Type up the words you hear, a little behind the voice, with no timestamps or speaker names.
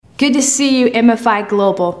Good to see you, MFI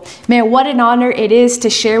Global. Man, what an honor it is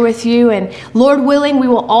to share with you. And Lord willing, we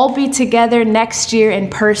will all be together next year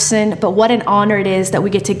in person. But what an honor it is that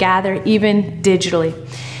we get to gather even digitally.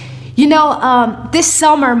 You know, this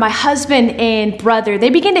summer, my husband and brother, they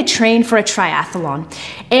began to train for a triathlon.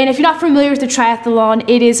 And if you're not familiar with the triathlon,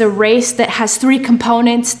 it is a race that has three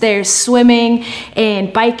components. There's swimming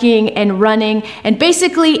and biking and running. And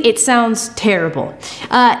basically, it sounds terrible.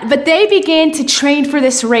 But they began to train for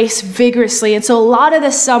this race vigorously. And so a lot of the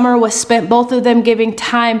summer was spent, both of them giving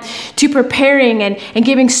time to preparing and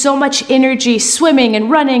giving so much energy, swimming and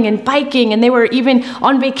running and biking. And they were even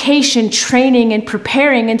on vacation training and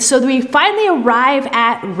preparing. And so we finally arrive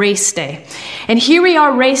at race day. And here we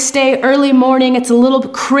are, race day, early morning. It's a little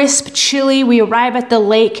crisp, chilly. We arrive at the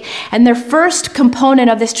lake, and their first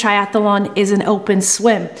component of this triathlon is an open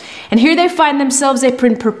swim. And here they find themselves, they've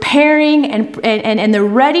been preparing and they're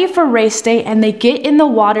ready for race day, and they get in the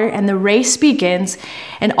water and the race begins,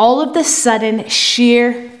 and all of a sudden,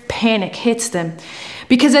 sheer panic hits them.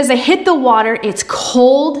 Because as they hit the water, it's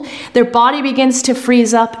cold, their body begins to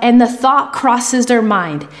freeze up, and the thought crosses their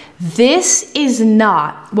mind. This is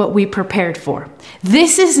not what we prepared for.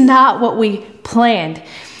 This is not what we planned.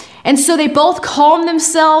 And so they both calmed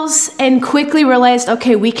themselves and quickly realized,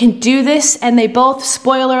 okay, we can do this. And they both,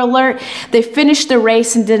 spoiler alert, they finished the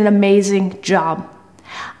race and did an amazing job.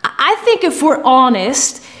 I think if we're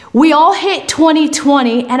honest, we all hit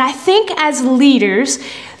 2020, and I think as leaders,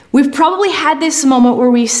 we've probably had this moment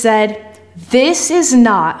where we said, this is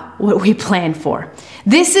not what we planned for.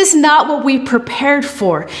 This is not what we prepared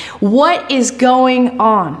for. What is going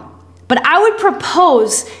on? But I would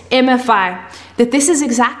propose, MFI, that this is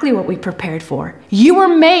exactly what we prepared for. You were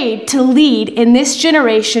made to lead in this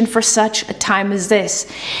generation for such a time as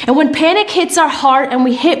this. And when panic hits our heart and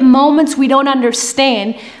we hit moments we don't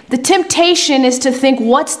understand, the temptation is to think,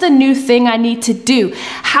 what's the new thing I need to do?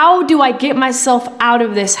 How do I get myself out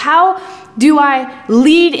of this? How do I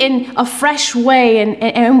lead in a fresh way?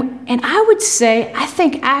 And I would say, I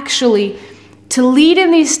think actually to lead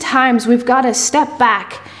in these times, we've got to step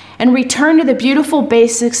back and return to the beautiful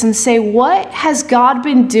basics and say, what has God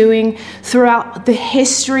been doing throughout the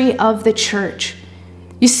history of the church?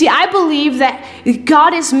 You see, I believe that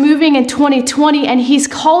God is moving in 2020, and he's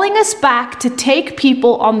calling us back to take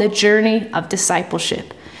people on the journey of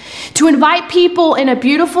discipleship. To invite people in a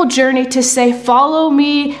beautiful journey to say, follow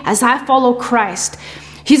me as I follow Christ.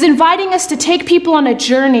 He's inviting us to take people on a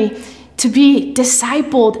journey to be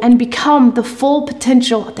discipled and become the full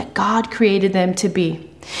potential that God created them to be.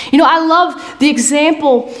 You know, I love the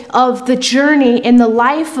example of the journey in the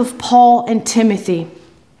life of Paul and Timothy.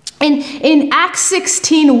 In Acts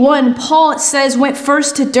 16:1, Paul, it says, went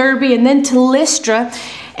first to Derbe and then to Lystra.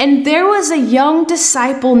 And there was a young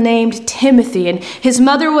disciple named Timothy. And his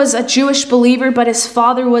mother was a Jewish believer, but his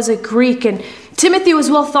father was a Greek. And Timothy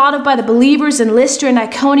was well thought of by the believers in Lystra and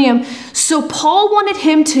Iconium. So Paul wanted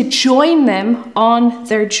him to join them on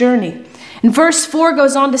their journey. And verse 4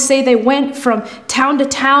 goes on to say they went from town to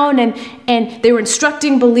town and they were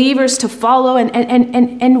instructing believers to follow.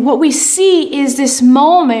 And what we see is this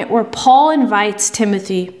moment where Paul invites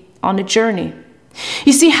Timothy on a journey.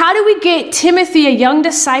 You see, how do we get Timothy, a young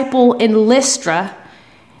disciple in Lystra,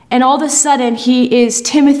 and all of a sudden he is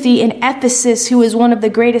Timothy in Ephesus, who is one of the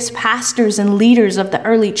greatest pastors and leaders of the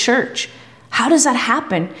early church? How does that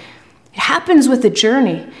happen? It happens with a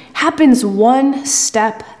journey. It happens one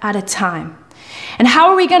step at a time. And how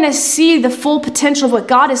are we going to see the full potential of what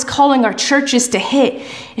God is calling our churches to hit?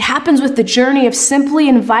 It happens with the journey of simply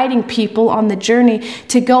inviting people on the journey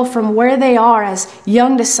to go from where they are as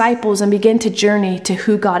young disciples and begin to journey to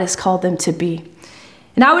who God has called them to be.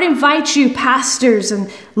 And I would invite you, pastors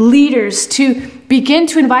and leaders, to begin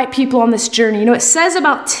to invite people on this journey. You know, it says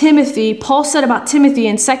about Timothy, Paul said about Timothy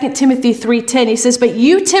in 2 Timothy 3:10, he says, but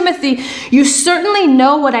you, Timothy, you certainly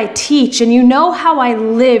know what I teach, and you know how I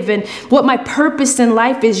live and what my purpose in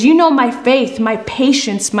life is. You know my faith, my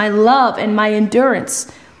patience, my love, and my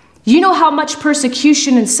endurance. You know how much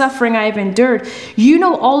persecution and suffering I have endured. You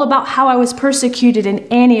know all about how I was persecuted in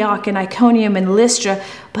Antioch and Iconium and Lystra,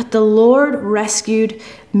 but the Lord rescued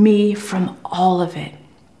me from all of it.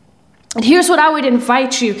 And here's what I would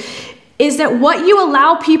invite you, is that what you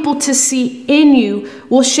allow people to see in you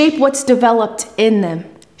will shape what's developed in them.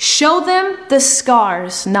 Show them the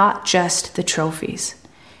scars, not just the trophies.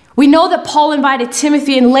 We know that Paul invited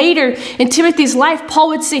Timothy, and later in Timothy's life, Paul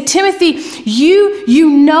would say, Timothy, you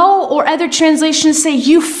know, or other translations say,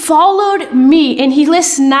 you followed me. And he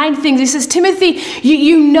lists 9 things. He says, Timothy,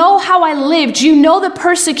 you know how I lived. You know the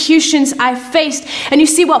persecutions I faced. And you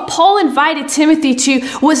see, what Paul invited Timothy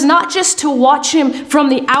to was not just to watch him from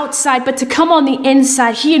the outside, but to come on the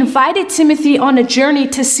inside. He invited Timothy on a journey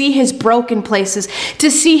to see his broken places,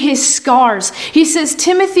 to see his scars. He says,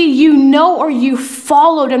 Timothy, you know, or you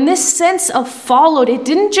followed. And this sense of followed, it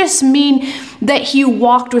didn't just mean that you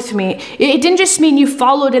walked with me. It didn't just mean you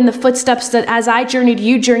followed in the footsteps that as I journeyed,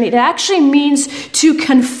 you journeyed. It actually means to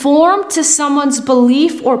conform to someone's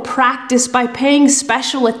belief or practice by paying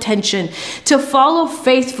special attention, to follow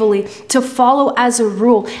faithfully, to follow as a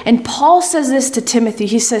rule. And Paul says this to Timothy.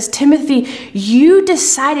 He says, Timothy, you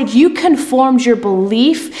decided, you conformed your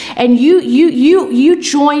belief, and you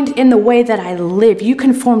joined in the way that I live. You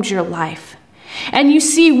conformed your life. And you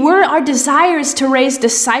see, our desire is to raise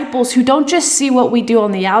disciples who don't just see what we do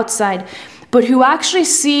on the outside, but who actually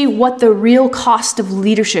see what the real cost of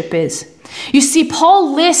leadership is. You see,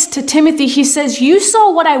 Paul lists to Timothy, he says, you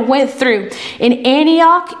saw what I went through in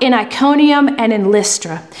Antioch, in Iconium, and in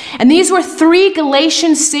Lystra. And these were 3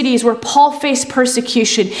 Galatian cities where Paul faced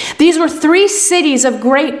persecution. These were 3 cities of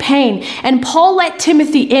great pain. And Paul let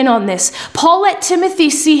Timothy in on this. Paul let Timothy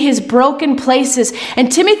see his broken places. And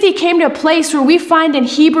Timothy came to a place where we find in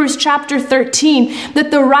Hebrews chapter 13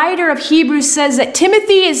 that the writer of Hebrews says that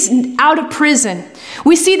Timothy is out of prison.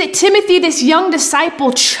 We see that Timothy, this young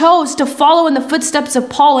disciple, chose to follow in the footsteps of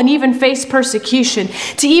Paul and even face persecution,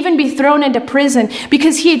 to even be thrown into prison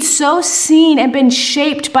because he had so seen and been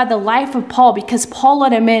shaped by the life of Paul, because Paul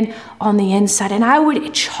let him in on the inside. And I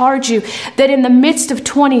would charge you that in the midst of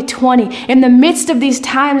 2020, in the midst of these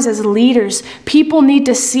times as leaders, people need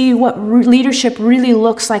to see what leadership really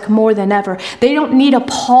looks like more than ever. They don't need a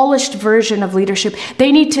polished version of leadership.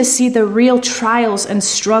 They need to see the real trials and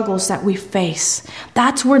struggles that we face.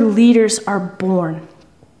 That's where leaders are born.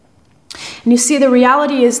 And you see, the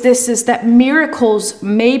reality is this, is that miracles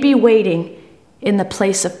may be waiting in the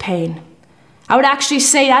place of pain. I would actually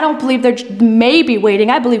say, I don't believe they may be waiting.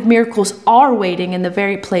 I believe miracles are waiting in the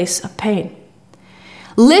very place of pain.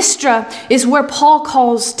 Lystra is where Paul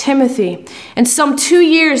calls Timothy. And some 2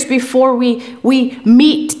 years before we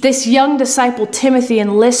meet this young disciple Timothy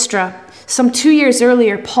in Lystra, some 2 years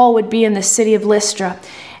earlier, Paul would be in the city of Lystra,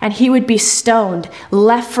 and he would be stoned,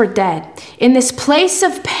 left for dead. In this place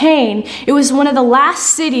of pain, it was one of the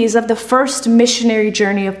last cities of the first missionary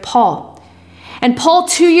journey of Paul. And Paul,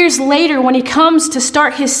 2 years later, when he comes to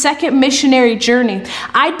start his second missionary journey,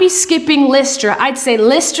 I'd be skipping Lystra. I'd say,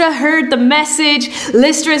 Lystra heard the message.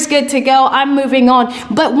 Lystra is good to go. I'm moving on.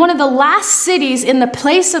 But one of the last cities in the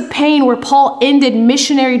place of pain where Paul ended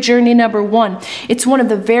missionary journey number 1, it's one of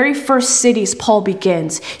the very first cities Paul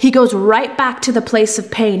begins. He goes right back to the place of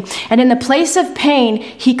pain. And in the place of pain,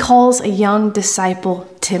 he calls a young disciple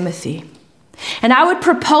Timothy. And I would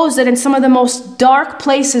propose that in some of the most dark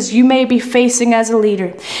places you may be facing as a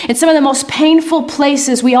leader, in some of the most painful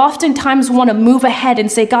places, we oftentimes want to move ahead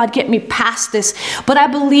and say, God, get me past this. But I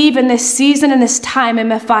believe in this season and this time,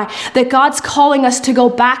 MFI, that God's calling us to go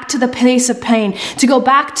back to the place of pain, to go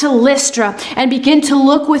back to Lystra and begin to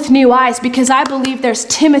look with new eyes, because I believe there's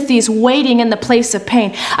Timothy's waiting in the place of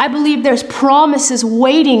pain. I believe there's promises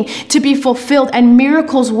waiting to be fulfilled and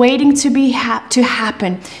miracles waiting to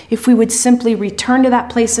happen if we would simply return to that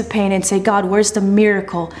place of pain and say, God, where's the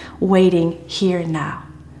miracle waiting here and now?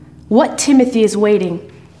 What Timothy is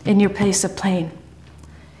waiting in your place of pain?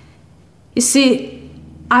 You see,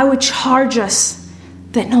 I would charge us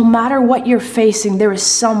that no matter what you're facing, there is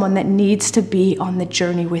someone that needs to be on the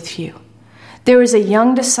journey with you. There is a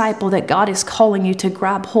young disciple that God is calling you to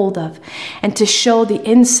grab hold of and to show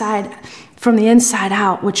from the inside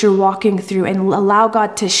out what you're walking through, and allow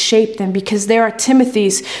God to shape them, because there are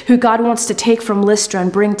Timothys who God wants to take from Lystra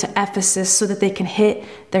and bring to Ephesus so that they can hit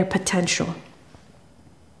their potential.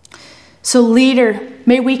 So leader,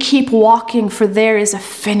 may we keep walking, for there is a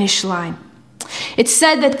finish line. It's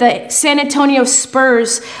said that the San Antonio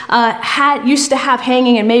Spurs used to have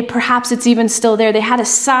hanging, and maybe perhaps it's even still there, they had a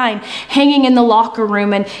sign hanging in the locker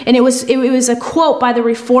room, and it was a quote by the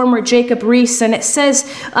reformer Jacob Riis, and it says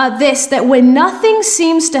that when nothing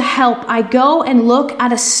seems to help, I go and look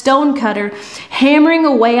at a stonecutter hammering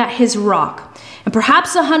away at his rock. And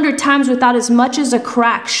perhaps 100 times without as much as a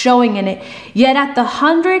crack showing in it, yet at the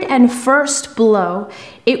 101st blow,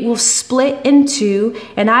 it will split in two.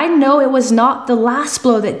 And I know it was not the last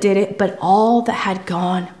blow that did it, but all that had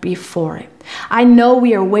gone before it. I know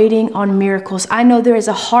we are waiting on miracles. I know there is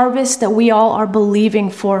a harvest that we all are believing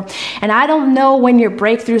for. And I don't know when your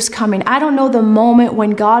breakthrough is coming. I don't know the moment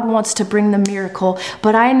when God wants to bring the miracle.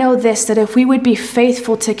 But I know this, that if we would be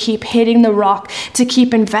faithful to keep hitting the rock, to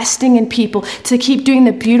keep investing in people, to keep doing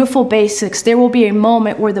the beautiful basics, there will be a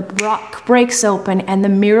moment where the rock breaks open and the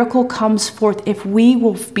miracle comes forth if we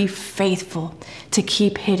will be faithful to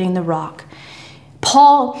keep hitting the rock.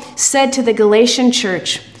 Paul said to the Galatian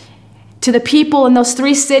church, to the people in those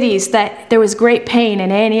 3 cities, that there was great pain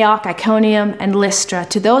in Antioch, Iconium, and Lystra.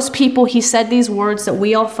 To those people, he said these words that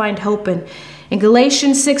we all find hope in. In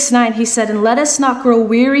Galatians 6:9, he said, "And let us not grow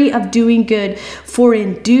weary of doing good, for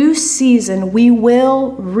in due season we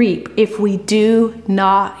will reap if we do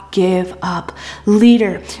not give up."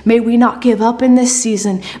 Leader, may we not give up in this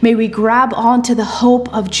season. May we grab onto the hope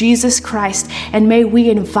of Jesus Christ, and may we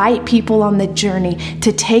invite people on the journey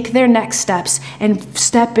to take their next steps and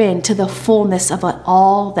step into the fullness of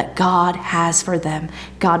all that God has for them.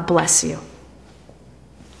 God bless you.